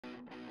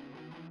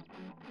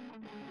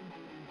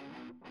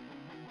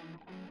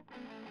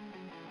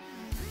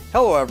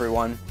Hello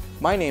everyone,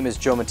 my name is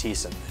Joe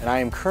Mathieson, and I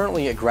am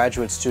currently a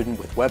graduate student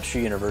with Webster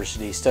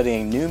University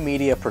studying new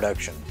media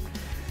production.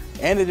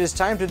 And it is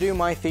time to do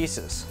my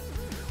thesis.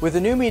 With a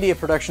new media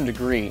production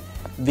degree,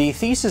 the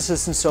thesis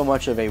isn't so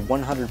much of a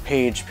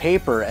 100-page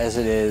paper as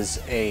it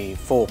is a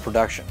full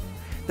production.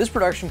 This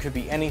production could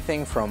be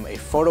anything from a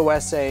photo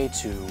essay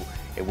to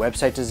a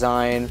website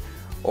design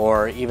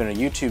or even a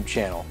YouTube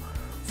channel.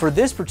 For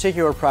this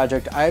particular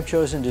project, I have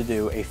chosen to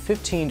do a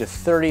 15 to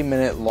 30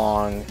 minute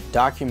long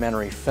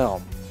documentary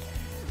film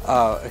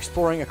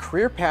exploring a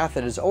career path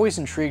that has always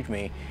intrigued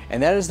me,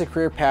 and that is the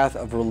career path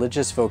of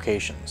religious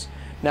vocations.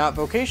 Now,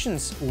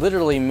 vocations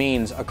literally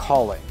means a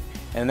calling,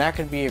 and that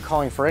could be a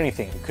calling for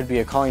anything. It could be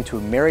a calling to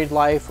a married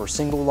life or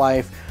single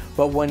life,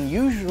 but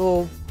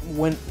usually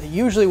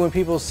when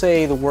people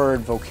say the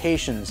word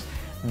vocations,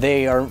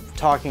 they are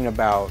talking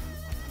about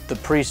the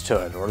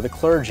priesthood or the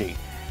clergy.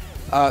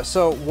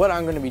 So what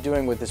I'm going to be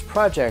doing with this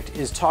project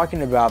is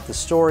talking about the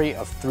story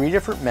of 3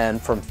 different men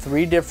from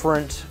 3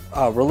 different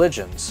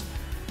religions,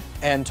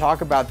 and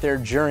talk about their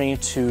journey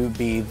to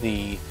be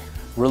the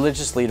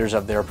religious leaders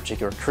of their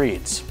particular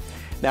creeds.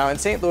 Now in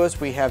St.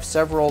 Louis we have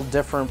several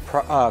different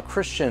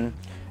Christian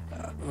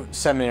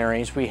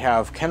seminaries. We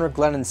have Kenrick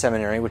Glennon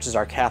Seminary, which is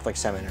our Catholic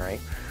seminary.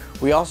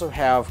 We also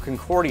have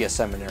Concordia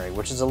Seminary,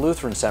 which is a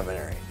Lutheran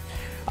seminary.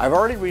 I've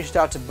already reached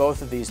out to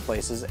both of these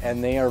places,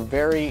 and they are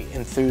very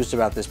enthused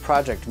about this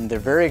project, and they're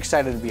very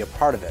excited to be a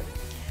part of it.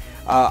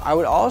 I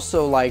would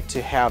also like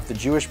to have the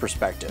Jewish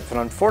perspective, and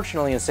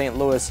unfortunately in St.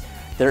 Louis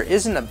there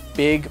isn't a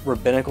big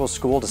rabbinical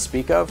school to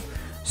speak of,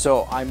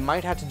 so I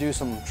might have to do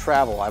some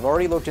travel. I've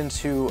already looked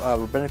into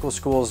rabbinical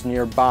schools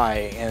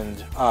nearby,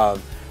 and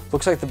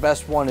looks like the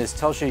best one is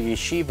Telsha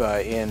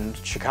Yeshiva in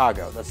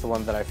Chicago. That's the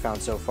one that I've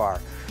found so far.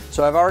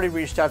 So I've already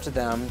reached out to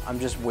them. I'm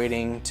just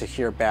waiting to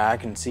hear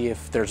back and see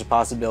if there's a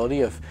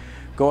possibility of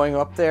going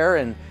up there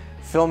and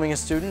filming a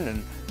student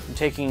and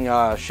taking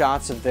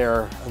shots of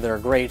their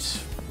great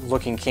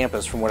looking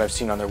campus from what I've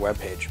seen on their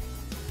webpage.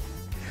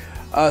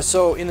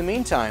 So in the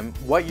meantime,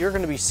 what you're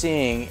going to be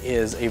seeing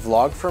is a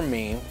vlog from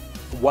me,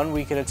 1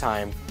 week at a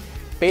time,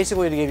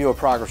 basically to give you a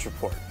progress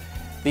report.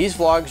 These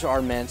vlogs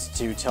are meant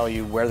to tell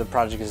you where the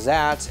project is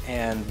at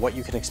and what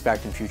you can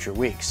expect in future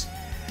weeks.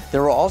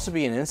 There will also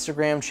be an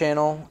Instagram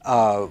channel,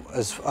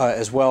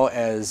 as well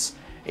as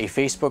a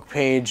Facebook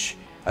page,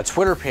 a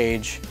Twitter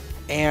page,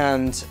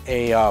 and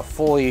a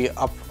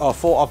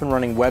full up and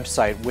running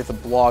website with a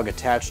blog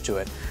attached to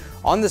it.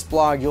 On this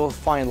blog you'll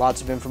find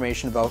lots of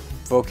information about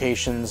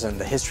vocations and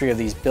the history of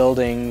these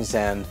buildings,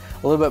 and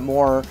a little bit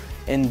more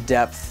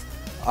in-depth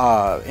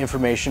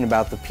information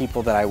about the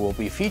people that I will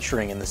be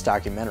featuring in this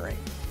documentary.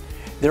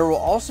 There will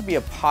also be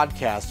a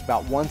podcast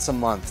about once a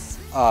month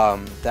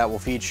that will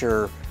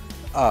feature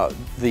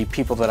the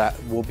people that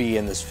will be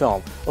in this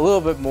film. A little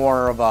bit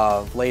more of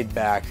a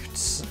laid-back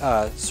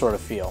sort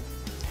of feel.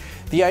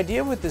 The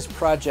idea with this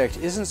project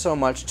isn't so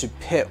much to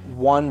pit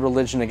one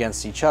religion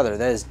against each other.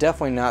 That is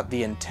definitely not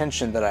the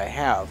intention that I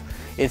have.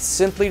 It's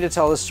simply to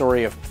tell the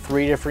story of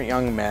 3 different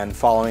young men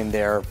following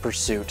their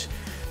pursuit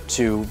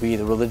to be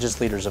the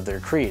religious leaders of their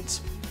creeds.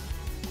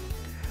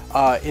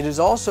 It is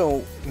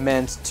also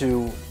meant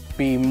to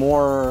be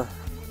more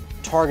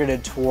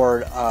targeted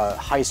toward a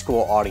high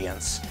school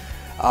audience.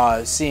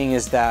 Seeing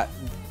as that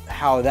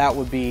how that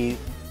would be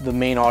the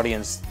main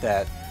audience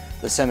that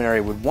the seminary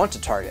would want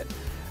to target.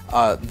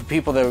 The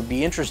people that would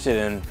be interested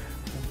in,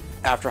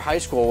 after high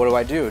school, what do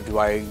I do? Do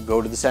I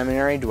go to the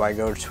seminary? Do I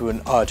go to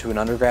an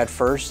undergrad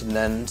first and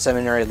then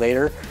seminary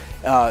later?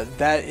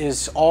 That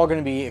is all going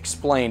to be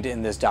explained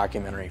in this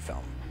documentary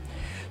film.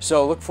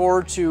 So look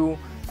forward to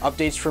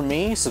updates from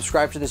me.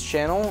 Subscribe to this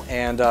channel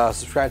and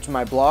subscribe to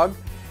my blog.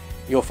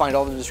 You'll find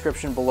all the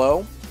description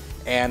below.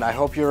 And I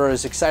hope you're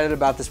as excited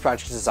about this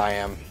project as I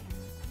am.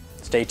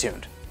 Stay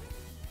tuned.